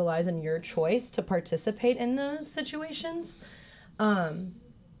and it relies on your choice to participate in those situations. And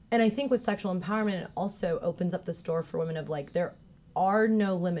I think with sexual empowerment, it also opens up this door for women of like, there are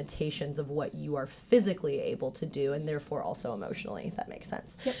no limitations of what you are physically able to do, and therefore also emotionally, if that makes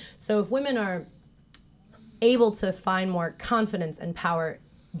sense. Yep. So if women are able to find more confidence and power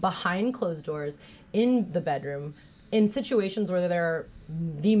behind closed doors in the bedroom, in situations where they're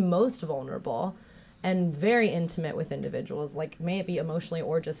the most vulnerable and very intimate with individuals, like may it be emotionally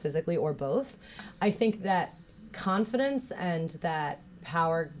or just physically or both, I think that confidence and that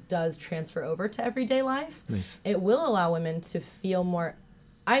power does transfer over to everyday life. Nice. It will allow women to feel more,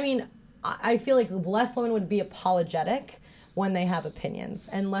 I feel like less women would be apologetic when they have opinions,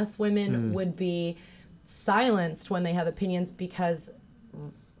 and less women would be silenced when they have opinions, because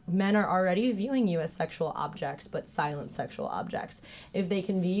men are already viewing you as sexual objects, but silent sexual objects. If they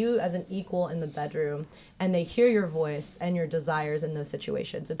can view you as an equal in the bedroom and they hear your voice and your desires in those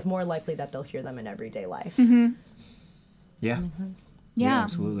situations, it's more likely that they'll hear them in everyday life. Yeah. Yeah.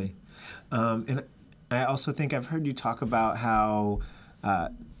 Absolutely. And I also think I've heard you talk about how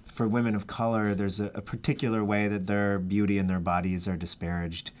for women of color, there's a particular way that their beauty and their bodies are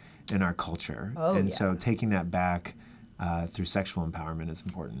disparaged in our culture. So taking that back through sexual empowerment is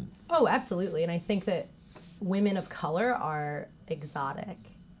important. Oh, absolutely. And I think that women of color are exotic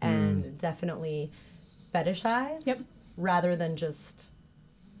and definitely fetishized rather than just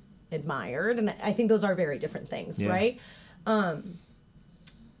admired. And I think those are very different things, right?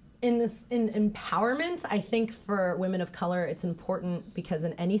 In empowerment, I think for women of color, it's important because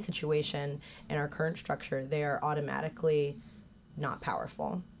in any situation in our current structure, they are automatically not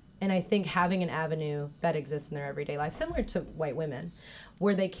powerful. And I think having an avenue that exists in their everyday life, similar to white women,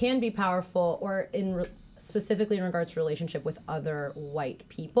 where they can be powerful, or specifically in regards to relationship with other white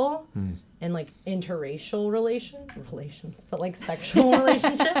people, and like interracial relations, but like sexual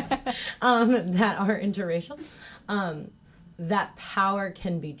relationships that are interracial, that power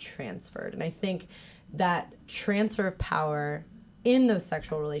can be transferred. And I think that transfer of power in those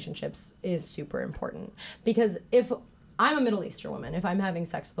sexual relationships is super important, because if I'm a Middle Eastern woman, if I'm having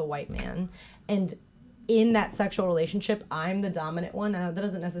sex with a white man, and in that sexual relationship, I'm the dominant one. Now, that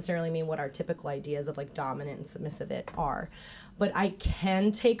doesn't necessarily mean what our typical ideas of like dominant and submissive are, but I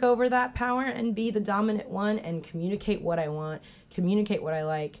can take over that power and be the dominant one and communicate what I want, communicate what I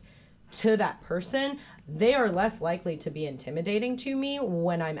like to that person. They are less likely to be intimidating to me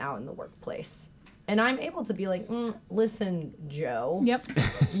when I'm out in the workplace. And I'm able to be like, listen, Joe,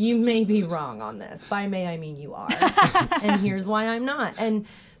 you may be wrong on this. By may, I mean you are. And here's why I'm not. And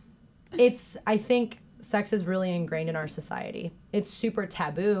I think sex is really ingrained in our society. It's super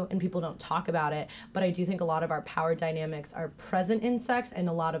taboo and people don't talk about it. But I do think a lot of our power dynamics are present in sex, and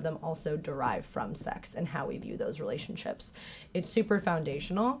a lot of them also derive from sex and how we view those relationships. It's super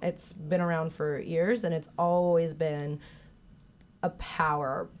foundational. It's been around for years, and it's always been a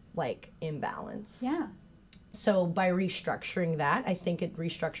power imbalance. Yeah. So by restructuring that, I think it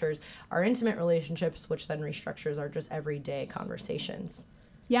restructures our intimate relationships, which then restructures our just everyday conversations.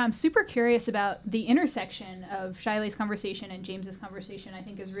 Yeah, I'm super curious about the intersection of Shilee's conversation and James's conversation. I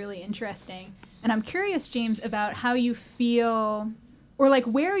think is really interesting. And I'm curious, James, about how you feel, or like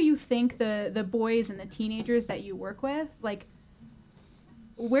where you think the boys and the teenagers that you work with, like,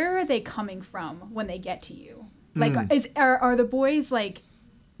 where are they coming from when they get to you? Like, are the boys like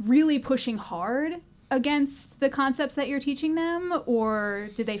really pushing hard against the concepts that you're teaching them, or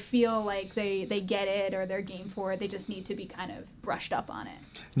do they feel like they get it, or they're game for it, they just need to be kind of brushed up on it?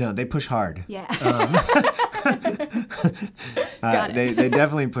 No, they push hard. Yeah. They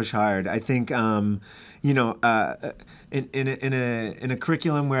definitely push hard. I think in a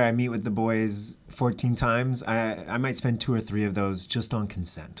curriculum where I meet with the boys 14 times, I might spend 2 or 3 of those just on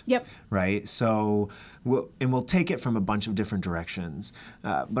consent. Yep. Right? So we'll take it from a bunch of different directions.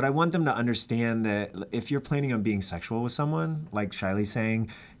 But I want them to understand that if you're planning on being sexual with someone, like Shilee's saying,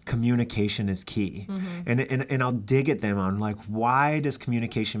 communication is key. And I'll dig at them on like, why does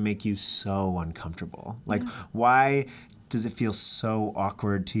communication make you so uncomfortable? Like, why does it feel so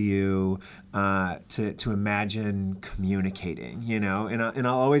awkward to you to imagine communicating, you know? And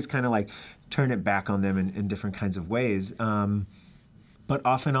I'll always kind of like turn it back on them in different kinds of ways. But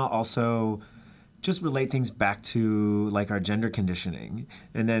often I'll also just relate things back to like our gender conditioning,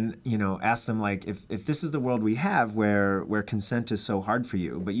 and then, you know, ask them like, if this is the world we have where consent is so hard for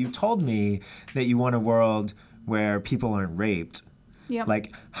you, but you told me that you want a world where people aren't raped. Yep.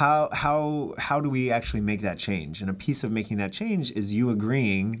 Like how do we actually make that change? And a piece of making that change is you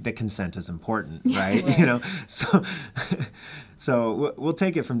agreeing that consent is important, right? Right. You know, so we'll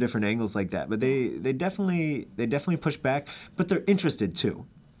take it from different angles like that. But they definitely push back, but they're interested too.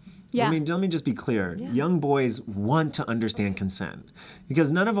 Yeah. Let me just be clear. Yeah. Young boys want to understand consent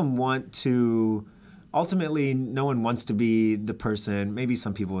because none of them want to. Ultimately, no one wants to be the person. Maybe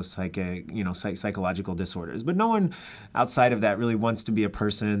some people with psychological disorders, but no one outside of that really wants to be a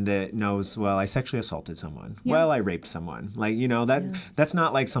person that knows. Well, I sexually assaulted someone. Yeah. Well, I raped someone. Like that's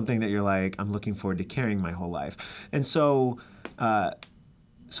not like something that you're like I'm looking forward to carrying my whole life. And so.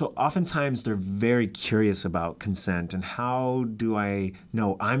 So oftentimes they're very curious about consent and how do I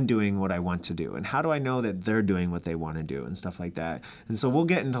know I'm doing what I want to do and how do I know that they're doing what they want to do and stuff like that. And so we'll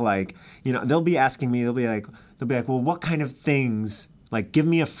get into they'll be asking me, they'll be like, well, what kind of things, like give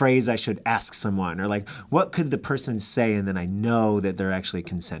me a phrase I should ask someone or like what could the person say and then I know that they're actually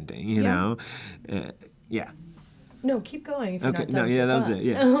consenting, you know? Yeah. No, keep going if you're Okay. not done. No, yeah, that was it.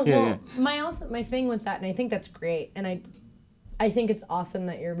 Yeah. Well, yeah. my thing with that, and I think that's great, and I think it's awesome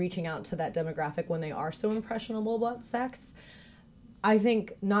that you're reaching out to that demographic when they are so impressionable about sex. I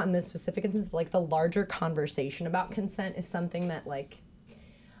think, not in this specific instance, but like the larger conversation about consent is something that like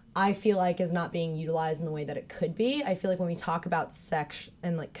I feel like is not being utilized in the way that it could be. I feel like when we talk about sex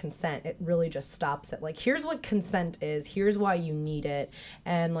and like consent, it really just stops at like, here's what consent is, here's why you need it,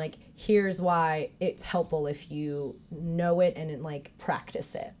 and like here's why it's helpful if you know it and like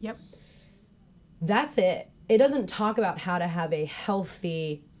practice it. Yep. That's it. It doesn't talk about how to have a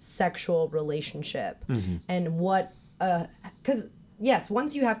healthy sexual relationship and what, because yes,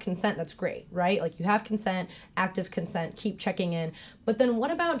 once you have consent, that's great, right? Like you have consent, active consent, keep checking in. But then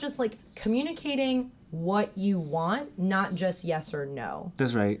what about just like communicating what you want, not just yes or no?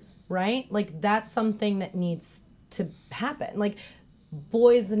 That's right. Right? Like that's something that needs to happen. Like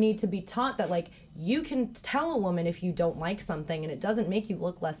boys need to be taught that like you can tell a woman if you don't like something and it doesn't make you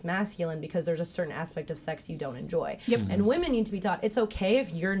look less masculine because there's a certain aspect of sex you don't enjoy. Yep. And women need to be taught it's okay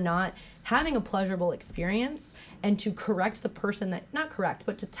if you're not having a pleasurable experience and to correct the person that, not correct,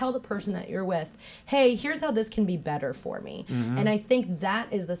 but to tell the person that you're with, hey, here's how this can be better for me. And I think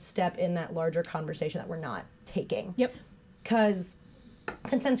that is a step in that larger conversation that we're not taking. Yep. Because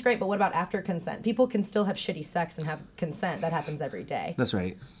consent's great, but what about after consent? People can still have shitty sex and have consent. That happens every day. That's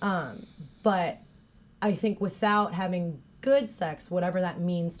right. But I think without having good sex, whatever that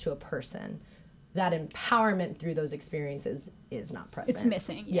means to a person, that empowerment through those experiences is not present. It's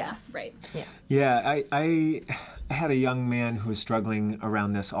missing. Yeah. Yes. Right. Yeah. Yeah, I had a young man who was struggling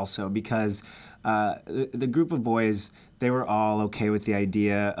around this also because the group of boys, they were all okay with the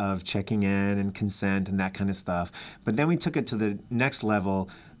idea of checking in and consent and that kind of stuff. But then we took it to the next level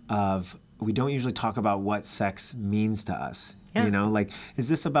of we don't usually talk about what sex means to us. Yeah. You know, like, is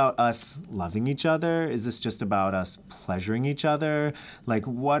this about us loving each other? Is this just about us pleasuring each other? Like,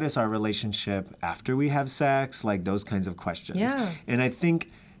 what is our relationship after we have sex? Like, those kinds of questions. Yeah. And I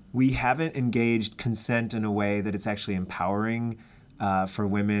think we haven't engaged consent in a way that it's actually empowering for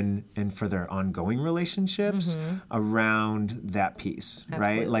women and for their ongoing relationships around that piece,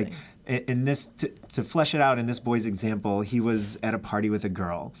 right? Absolutely. Like, in this, to flesh it out, in this boy's example, he was at a party with a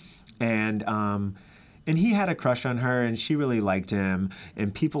girl, and he had a crush on her, and she really liked him,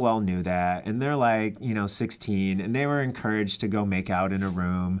 and people all knew that. And they're like, 16, and they were encouraged to go make out in a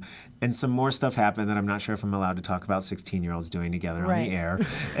room. And some more stuff happened that I'm not sure if I'm allowed to talk about 16-year-olds doing together on the air.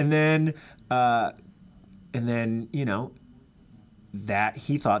 And then, that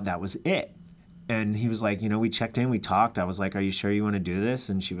he thought that was it. And he was like, we checked in, we talked. I was like, are you sure you want to do this?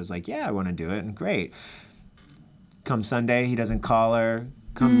 And she was like, yeah, I want to do it. And great. Come Sunday, he doesn't call her.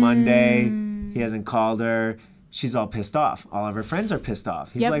 Come Monday, he hasn't called her. She's all pissed off. All of her friends are pissed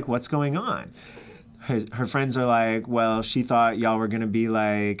off. He's like, what's going on? Her friends are like, well, she thought y'all were going to be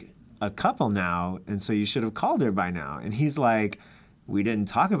like a couple now, and so you should have called her by now. And he's like, we didn't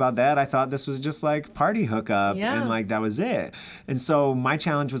talk about that. I thought this was just like party hookup and like that was it. And so my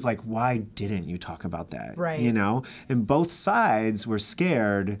challenge was like, why didn't you talk about that? Right. And both sides were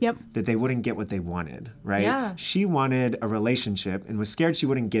scared that they wouldn't get what they wanted, right? Yeah. She wanted a relationship and was scared she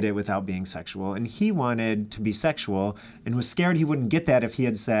wouldn't get it without being sexual. And he wanted to be sexual and was scared he wouldn't get that if he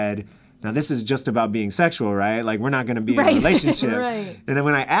had said, now this is just about being sexual, right? Like we're not going to be in a relationship. Right. And then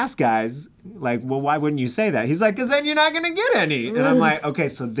when I asked guys, Like, well, why wouldn't you say that? He's like, because then you're not going to get any. And I'm like, okay,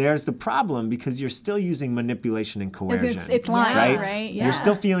 so there's the problem, because you're still using manipulation and coercion. It's lying, right? Yeah. You're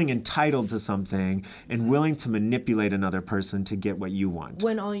still feeling entitled to something and willing to manipulate another person to get what you want.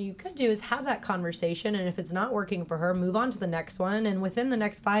 When all you could do is have that conversation, and if it's not working for her, move on to the next one, and within the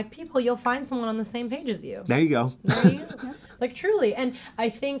next 5 people, you'll find someone on the same page as you. There you go. There you go. Like, truly. And I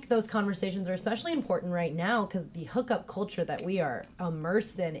think those conversations are especially important right now, because the hookup culture that we are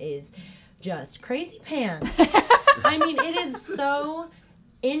immersed in is just crazy pants. I mean, it is so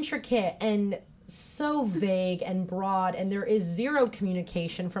intricate and so vague and broad, and there is zero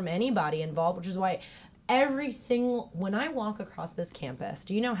communication from anybody involved, which is why when I walk across this campus,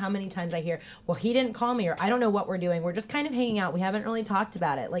 do you know how many times I hear, well, he didn't call me, or I don't know what we're doing. We're just kind of hanging out. We haven't really talked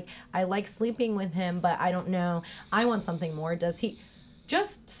about it. Like, I like sleeping with him, but I don't know. I want something more. Does he?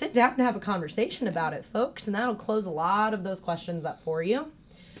 Just sit down and have a conversation about it, folks, and that'll close a lot of those questions up for you.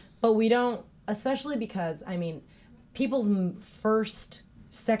 But we don't, especially because, I mean, people's first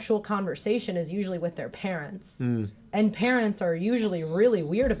sexual conversation is usually with their parents. And parents are usually really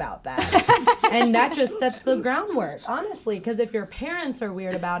weird about that. And that just sets the groundwork, honestly, because if your parents are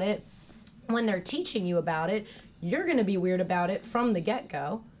weird about it, when they're teaching you about it, you're going to be weird about it from the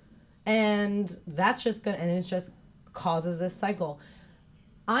get-go. And that's just going to, and it just causes this cycle.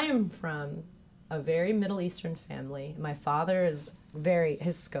 I am from a very Middle Eastern family. My father is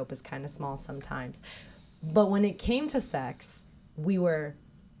his scope is kind of small sometimes. But when it came to sex, we were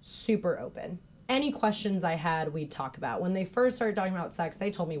super open. Any questions I had, we'd talk about. When they first started talking about sex, they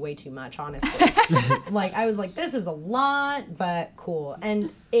told me way too much, honestly. Like, I was like, this is a lot, but cool.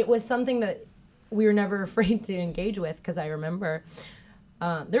 And it was something that we were never afraid to engage with, because I remember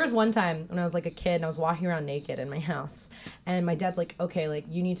there was one time when I was like a kid and I was walking around naked in my house, and my dad's like, okay, like,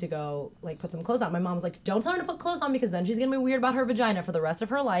 you need to go, like, put some clothes on. My mom was like, don't tell her to put clothes on, because then she's gonna be weird about her vagina for the rest of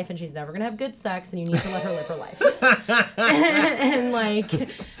her life, and she's never gonna have good sex, and you need to let her live her life. and like,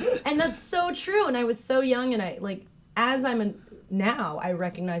 and that's so true. And I was so young, and I, like, as now I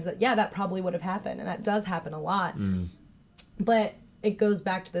recognize that, yeah, that probably would have happened, and that does happen a lot. But it goes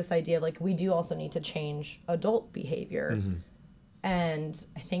back to this idea of, like, we do also need to change adult behavior. And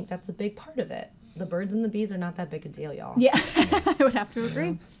I think that's a big part of it. The birds and the bees are not that big a deal, y'all. Yeah, I would have to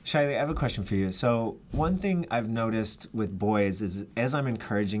agree. Shilee, I have a question for you. So one thing I've noticed with boys is, as I'm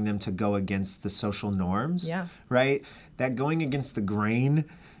encouraging them to go against the social norms, right, that going against the grain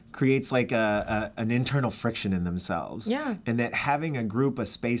creates like an internal friction in themselves. Yeah. And that having a group, a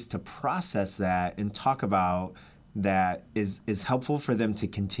space to process that and talk about that is helpful for them to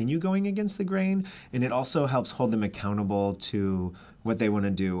continue going against the grain, and it also helps hold them accountable to what they want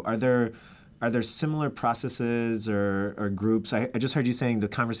to do. Are there similar processes or groups? I just heard you saying the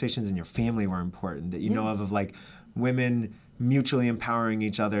conversations in your family were important, that you know of like women mutually empowering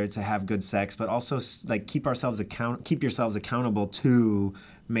each other to have good sex, but also like keep yourselves accountable to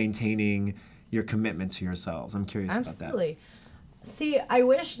maintaining your commitment to yourselves. I'm curious about that. Absolutely. See, I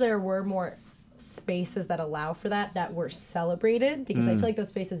wish there were more spaces that allow for that were celebrated, because I feel like those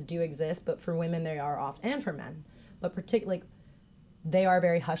spaces do exist, but for women they are often, and for men, but particularly, they are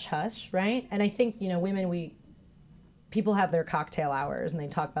very hush-hush, right? And I think, you know, women, people have their cocktail hours and they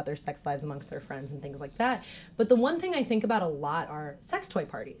talk about their sex lives amongst their friends and things like that. But the one thing I think about a lot are sex toy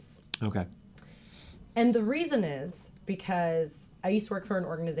parties. Okay. And the reason is because I used to work for an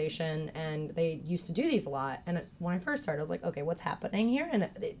organization, and they used to do these a lot. And when I first started, I was like, okay, what's happening here? And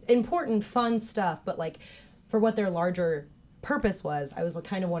important, fun stuff, but like for what their larger purpose was, I was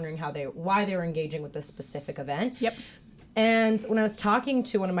kind of wondering why they were engaging with this specific event. Yep. And when I was talking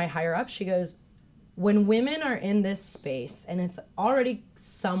to one of my higher ups, she goes, when women are in this space, and it's already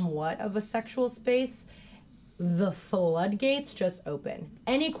somewhat of a sexual space, the floodgates just open.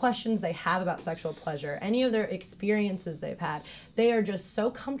 Any questions they have about sexual pleasure, any of their experiences they've had, they are just so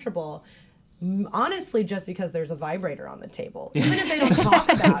comfortable, honestly, just because there's a vibrator on the table. Even if they don't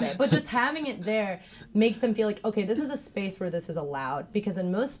talk about it, but just having it there makes them feel like, okay, this is a space where this is allowed, because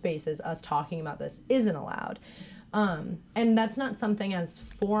in most spaces, us talking about this isn't allowed. And that's not something as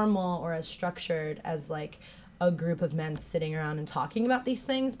formal or as structured as like a group of men sitting around and talking about these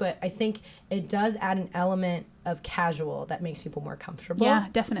things, but I think it does add an element of casual that makes people more comfortable. Yeah,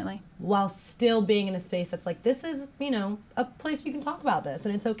 definitely. While still being in a space that's like, this is, you know, a place you can talk about this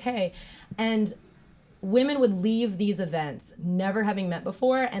and it's okay. And women would leave these events never having met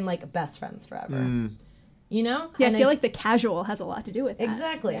before and like best friends forever. You know? Yeah, and I feel like the casual has a lot to do with that.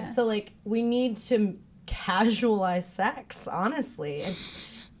 Exactly. Yeah. So like we need to casualize sex, honestly.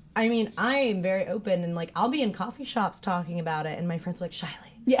 I mean, I am very open, and like I'll be in coffee shops talking about it, and my friends are like, Shilee,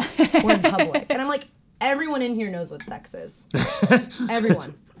 yeah, we're in public, and I'm like, everyone in here knows what sex is.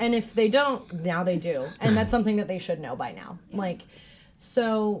 Everyone. And if they don't, now they do. And that's something that they should know by now. Like,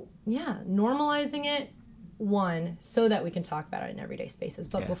 so, yeah, normalizing it, one, so that we can talk about it in everyday spaces.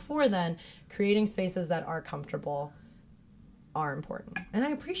 But before then, creating spaces that are comfortable are important. And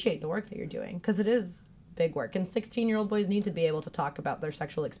I appreciate the work that you're doing, because it is big work. And 16-year-old boys need to be able to talk about their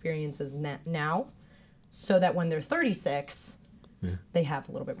sexual experiences now, so that when they're 36, they have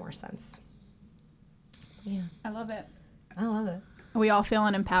a little bit more sense. Yeah. I love it. I love it. Are we all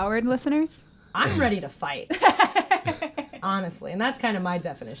feeling empowered, listeners? I'm ready to fight. Honestly. And that's kind of my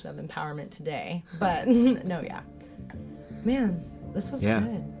definition of empowerment today. But, no, yeah. Man, this was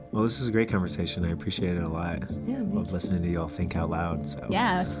good. Well, this was a great conversation. I appreciate it a lot. Yeah, me Love listening to y'all think out loud. So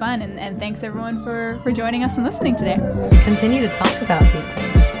Yeah, it's fun. And thanks, everyone, for joining us and listening today. Let's continue to talk about these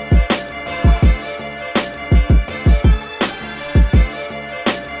things.